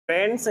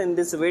Friends, in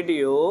this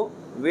video,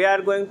 we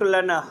are going to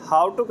learn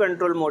how to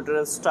control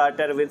motor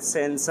starter with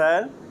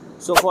sensor.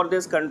 So for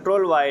this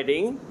control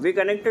wiring, we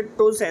connected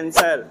two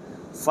sensor.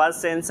 First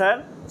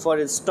sensor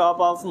for stop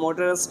of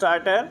motor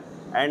starter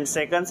and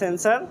second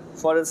sensor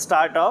for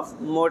start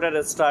of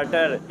motor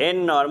starter.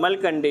 In normal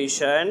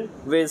condition,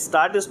 we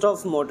start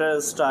stop motor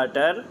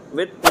starter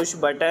with push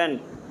button.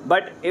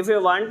 But if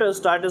you want to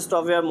start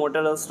stop your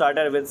motor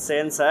starter with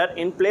sensor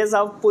in place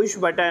of push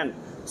button,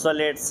 so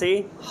let's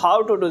see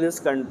how to do this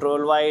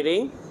control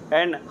wiring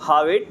and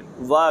how it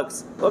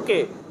works.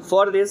 Okay,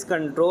 for this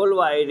control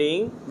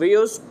wiring, we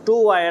use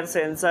two wire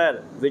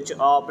sensor which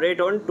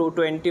operate on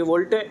 220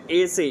 volt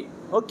AC.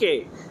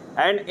 Okay,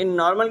 and in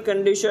normal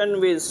condition,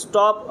 we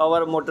stop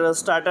our motor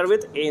starter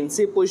with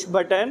NC push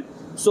button.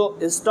 So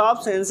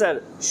stop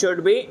sensor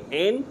should be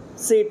in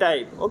C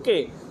type.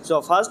 Okay,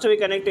 so first we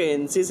connect a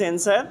NC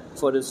sensor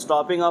for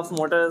stopping of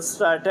motor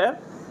starter,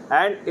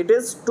 and it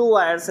is two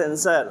wire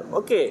sensor.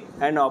 Okay,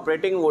 and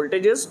operating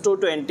voltage is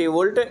 220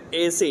 volt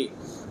AC.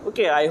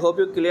 Okay, I hope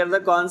you clear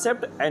the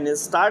concept. And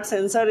start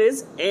sensor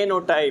is NO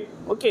type.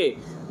 Okay,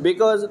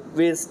 because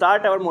we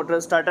start our motor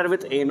starter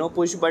with NO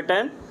push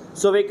button,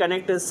 so we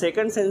connect a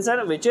second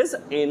sensor which is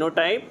NO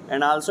type,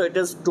 and also it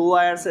is two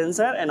wire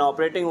sensor and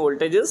operating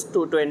voltage is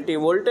 220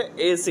 volt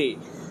AC.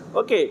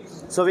 Okay,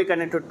 so we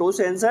connect two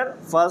sensor,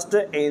 first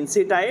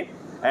NC type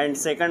and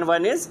second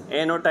one is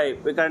NO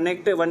type. We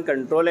connect one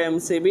control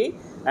MCB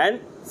and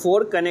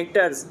four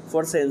connectors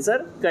for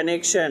sensor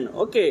connection.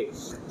 Okay,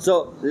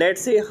 so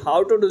let's see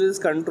how to do this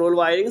control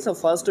wiring. So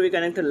first we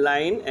connect a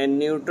line and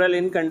neutral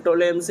in control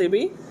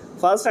MCB.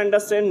 First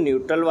understand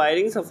neutral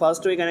wiring. So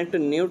first we connect a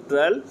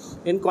neutral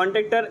in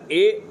contactor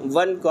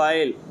A1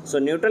 coil. So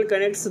neutral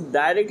connects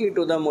directly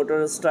to the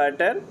motor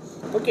starter.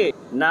 Okay,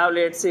 now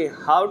let's see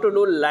how to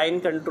do line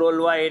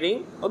control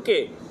wiring.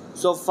 Okay,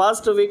 so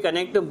first we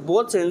connect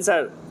both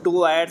sensor, two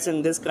wires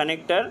in this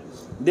connector.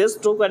 This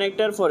two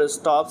connector for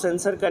stop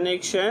sensor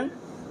connection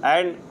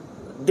and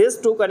these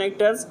two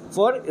connectors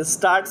for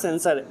start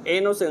sensor,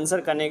 NO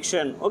sensor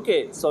connection.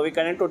 Okay, so we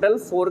connect total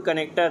four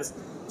connectors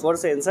for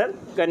sensor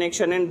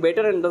connection and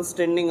better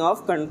understanding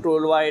of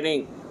control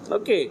wiring.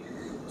 Okay,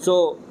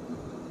 so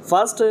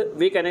first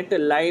we connect a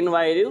line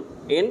wiring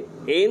in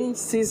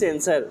NC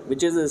sensor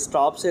which is a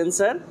stop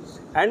sensor,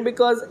 and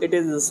because it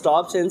is a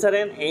stop sensor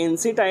and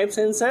NC type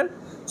sensor,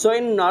 so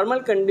in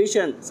normal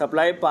condition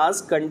supply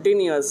pass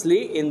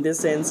continuously in this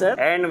sensor,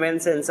 and when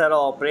sensor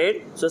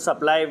operate, so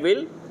supply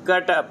will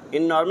cut up.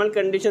 In normal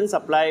condition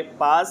supply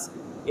pass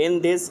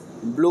in this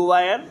blue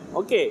wire.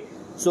 Okay,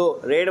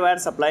 so red wire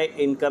supply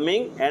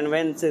incoming, and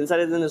when sensor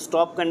is in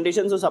stop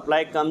condition, so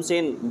supply comes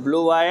in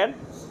blue wire,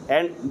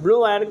 and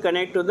blue wire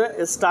connect to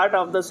the start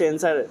of the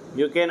sensor.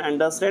 You can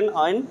understand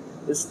on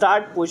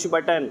start push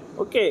button.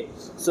 Okay,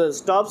 so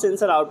stop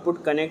sensor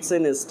output connects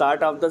in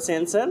start of the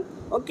sensor.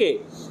 Okay,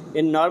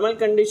 in normal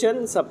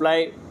condition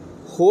supply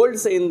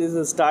holds in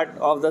this start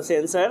of the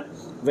sensor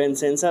when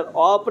sensor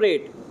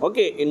operate.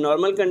 Okay, in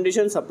normal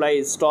condition supply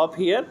is stop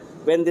here.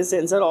 When this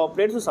sensor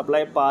operates, so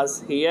supply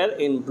pass here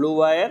in blue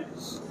wire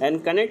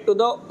and connect to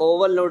the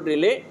overload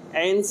relay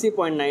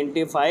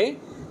NC.95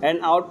 and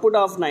output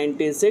of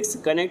 96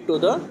 connect to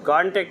the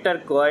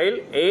contactor coil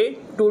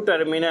A2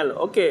 terminal.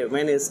 Okay,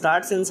 when it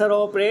start sensor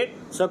operate,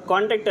 so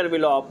contactor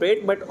will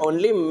operate but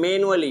only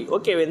manually.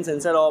 Okay, when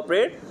sensor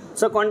operate,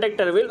 so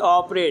contactor will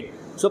operate.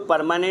 So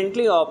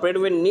permanently operate,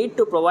 we need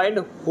to provide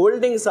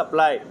holding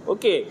supply.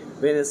 Okay,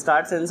 when it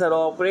start sensor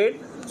operate,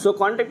 so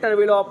contactor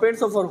will operate.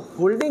 So for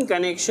holding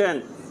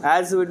connection,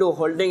 as we do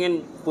holding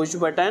in push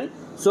button,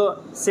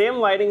 so same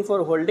wiring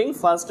for holding.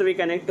 First we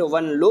connect to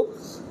one loop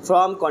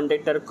from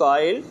contactor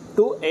coil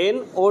to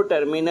NO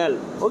terminal.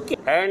 Okay,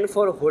 and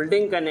for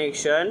holding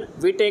connection,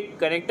 we take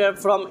connector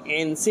from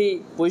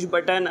NC push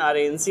button or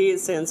NC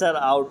sensor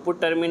output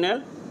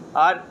terminal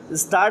or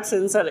start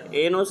sensor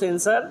NO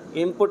sensor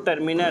input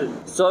terminal.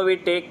 So we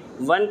take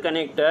one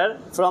connector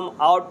from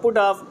output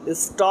of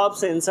stop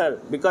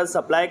sensor because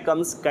supply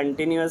comes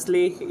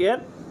continuously here.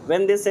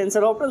 When this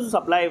sensor operates,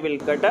 supply will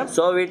cut up.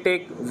 So we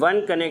take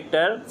one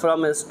connector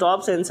from a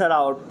stop sensor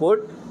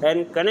output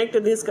and connect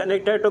this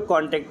connector to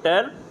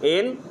contactor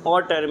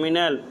NO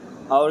terminal.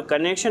 Our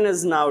connection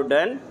is now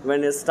done.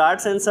 When a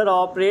start sensor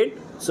operate,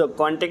 so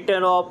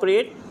contactor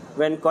operate.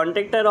 When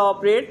contactor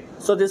operate,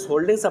 so this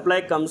holding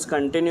supply comes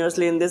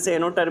continuously in this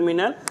NO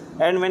terminal,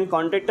 and when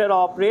contactor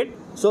operate,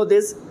 so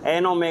this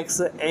NO makes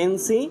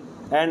NC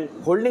and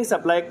holding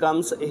supply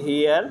comes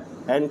here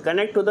and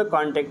connect to the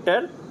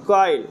contactor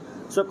coil.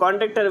 So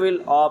contactor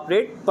will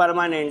operate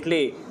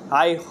permanently.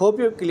 I hope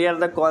you clear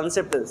the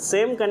concept.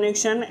 Same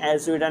connection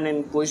as we done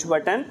in push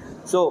button.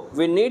 So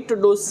we need to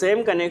do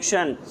same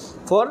connection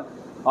for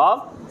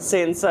of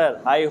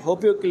sensor. I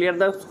hope you clear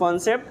the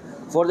concept.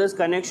 For this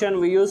connection,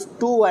 we use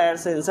two wire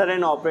sensor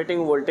and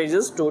operating voltage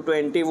is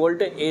 220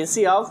 volt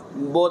AC of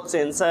both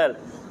sensor.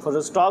 For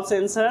the stop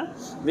sensor,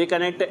 we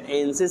connect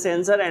NC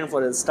sensor, and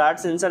for the start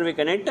sensor, we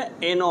connect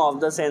NO of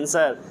the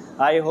sensor.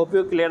 I hope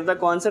you clear the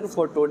concept.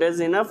 For today's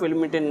enough. We'll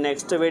meet in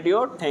next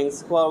video.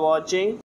 Thanks for watching.